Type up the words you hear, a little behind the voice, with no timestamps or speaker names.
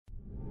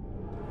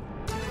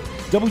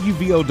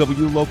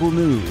WVOW Local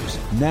News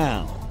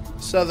now.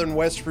 Southern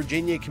West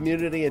Virginia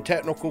Community and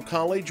Technical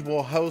College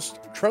will host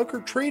trunk or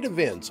treat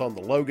events on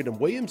the Logan and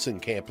Williamson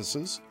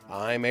campuses.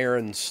 I'm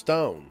Aaron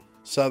Stone.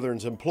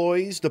 Southern's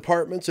employees,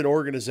 departments, and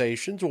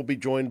organizations will be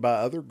joined by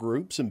other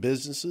groups and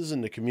businesses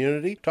in the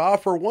community to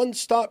offer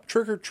one-stop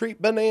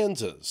trick-or-treat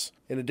bonanzas.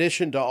 In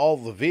addition to all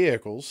the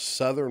vehicles,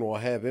 Southern will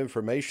have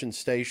information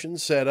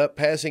stations set up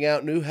passing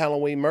out new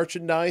Halloween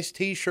merchandise,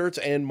 T-shirts,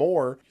 and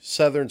more.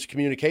 Southern's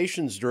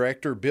communications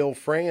director, Bill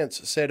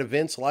France, said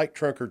events like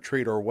Trunk or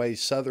Treat are ways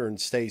Southern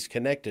stays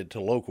connected to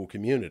local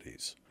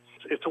communities.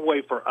 It's a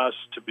way for us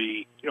to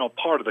be, a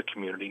part of the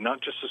community,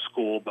 not just a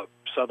school, but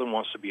Southern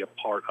wants to be a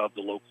part of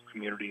the local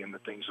community and the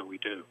things that we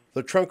do.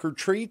 The Trunk or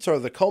Treats are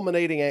the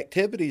culminating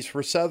activities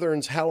for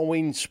Southern's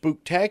Halloween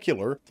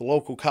Spooktacular. The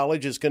local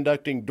college is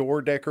conducting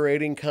door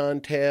decorating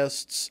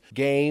contests,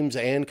 games,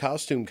 and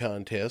costume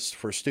contests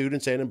for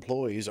students and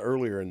employees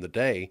earlier in the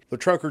day. The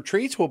Trunk or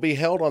Treats will be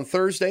held on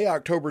Thursday,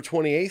 October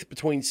 28th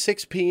between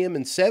 6 p.m.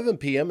 and 7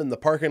 p.m. in the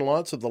parking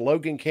lots of the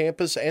Logan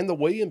campus and the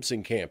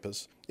Williamson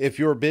campus. If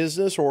your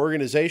business or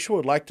organization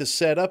would like to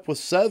set up with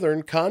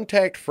Southern,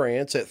 contact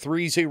France at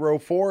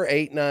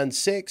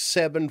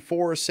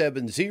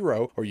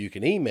 304-896-7470, or you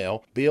can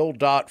email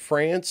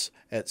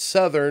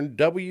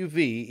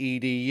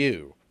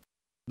bill.france@southernwv.edu.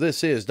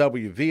 This is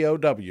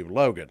WVOW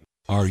Logan.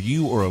 Are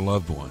you or a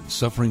loved one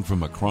suffering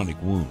from a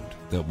chronic wound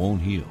that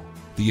won't heal?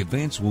 The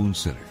Advanced Wound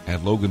Center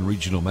at Logan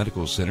Regional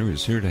Medical Center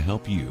is here to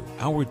help you.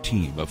 Our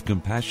team of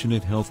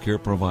compassionate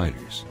healthcare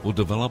providers will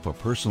develop a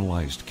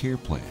personalized care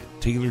plan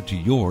tailored to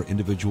your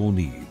individual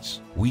needs.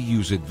 We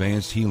use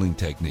advanced healing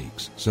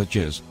techniques such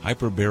as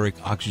hyperbaric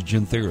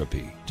oxygen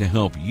therapy to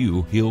help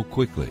you heal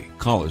quickly.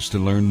 Call us to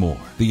learn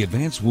more. The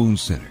Advanced Wound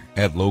Center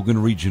at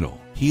Logan Regional,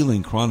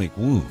 healing chronic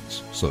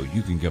wounds so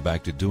you can get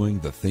back to doing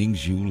the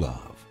things you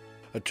love.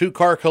 A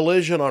two-car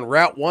collision on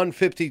Route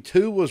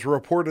 152 was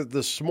reported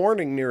this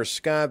morning near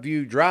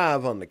Skyview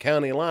Drive on the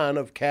county line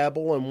of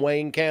Cabell and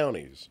Wayne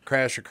counties. The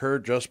crash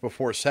occurred just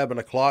before 7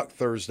 o'clock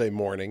Thursday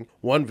morning.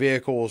 One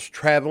vehicle was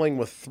traveling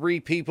with 3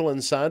 people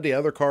inside. The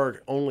other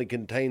car only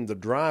contained the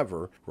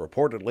driver.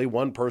 Reportedly,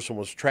 one person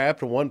was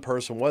trapped and one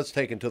person was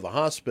taken to the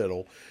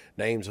hospital.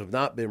 Names have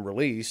not been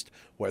released.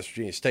 West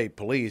Virginia State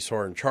Police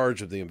are in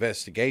charge of the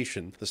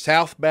investigation. The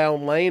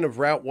southbound lane of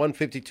Route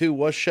 152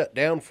 was shut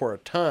down for a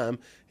time.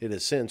 It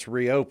has since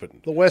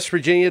reopened. The West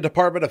Virginia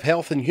Department of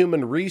Health and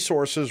Human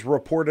Resources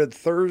reported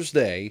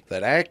Thursday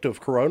that active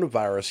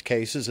coronavirus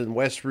cases in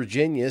West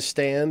Virginia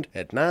stand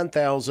at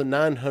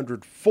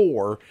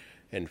 9,904,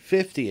 and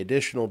 50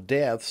 additional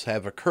deaths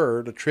have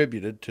occurred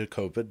attributed to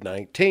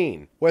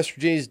COVID-19. West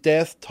Virginia's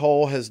death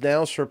toll has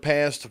now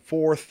surpassed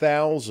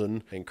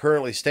 4,000 and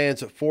currently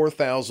stands at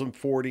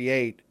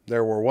 4,048.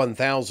 There were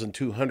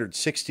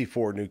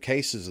 1,264 new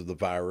cases of the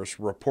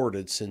virus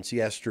reported since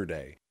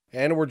yesterday.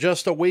 And we're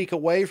just a week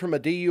away from a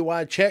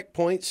DUI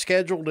checkpoint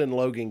scheduled in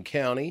Logan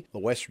County. The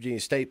West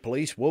Virginia State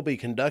Police will be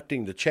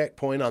conducting the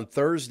checkpoint on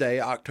Thursday,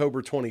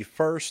 October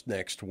 21st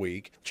next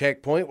week.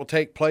 Checkpoint will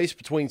take place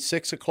between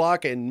 6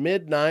 o'clock and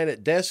midnight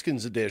at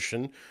Deskins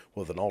Edition,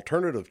 with an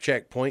alternative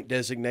checkpoint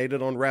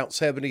designated on Route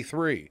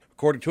 73.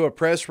 According to a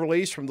press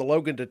release from the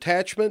Logan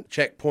Detachment,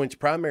 checkpoint's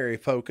primary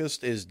focus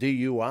is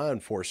DUI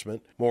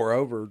enforcement.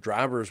 Moreover,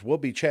 drivers will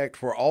be checked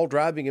for all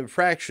driving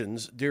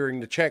infractions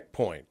during the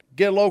checkpoint.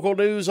 Get local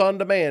news on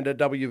demand at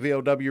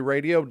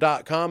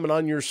WVOWradio.com and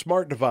on your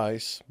smart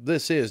device.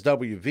 This is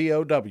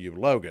WVOW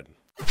Logan.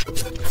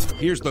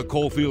 Here's the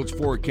Coalfields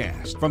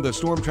forecast from the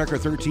Storm Tracker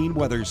 13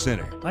 Weather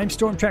Center. I'm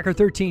Storm Tracker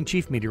 13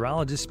 Chief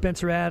Meteorologist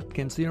Spencer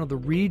Atkins. The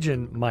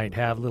region might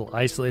have a little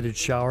isolated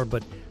shower,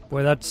 but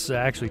boy, that's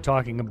actually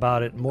talking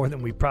about it more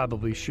than we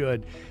probably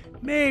should.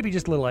 Maybe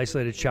just a little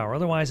isolated shower.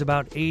 Otherwise,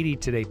 about 80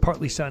 today.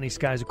 Partly sunny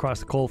skies across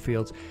the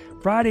coalfields.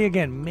 Friday,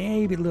 again,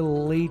 maybe a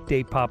little late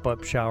day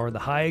pop-up shower. The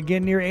high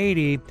again near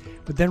 80.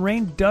 But then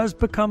rain does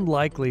become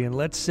likely, and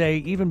let's say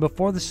even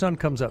before the sun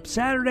comes up.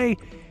 Saturday,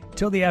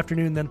 till the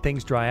afternoon, then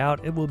things dry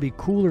out. It will be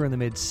cooler in the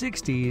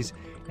mid-60s,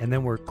 and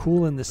then we're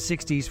cool in the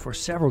 60s for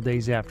several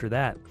days after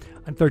that.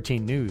 I'm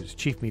 13 News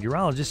Chief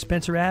Meteorologist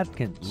Spencer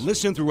Atkins.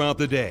 Listen throughout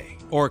the day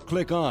or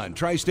click on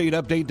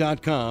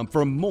tristateupdate.com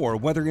for more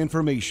weather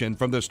information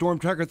from the Storm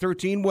Tracker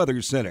 13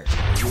 Weather Center.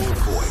 Your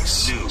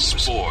voice, news,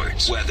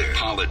 sports, weather,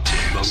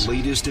 politics, the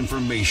latest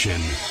information.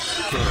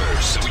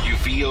 First,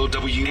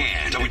 WVOW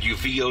and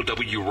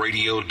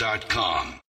WVOWradio.com.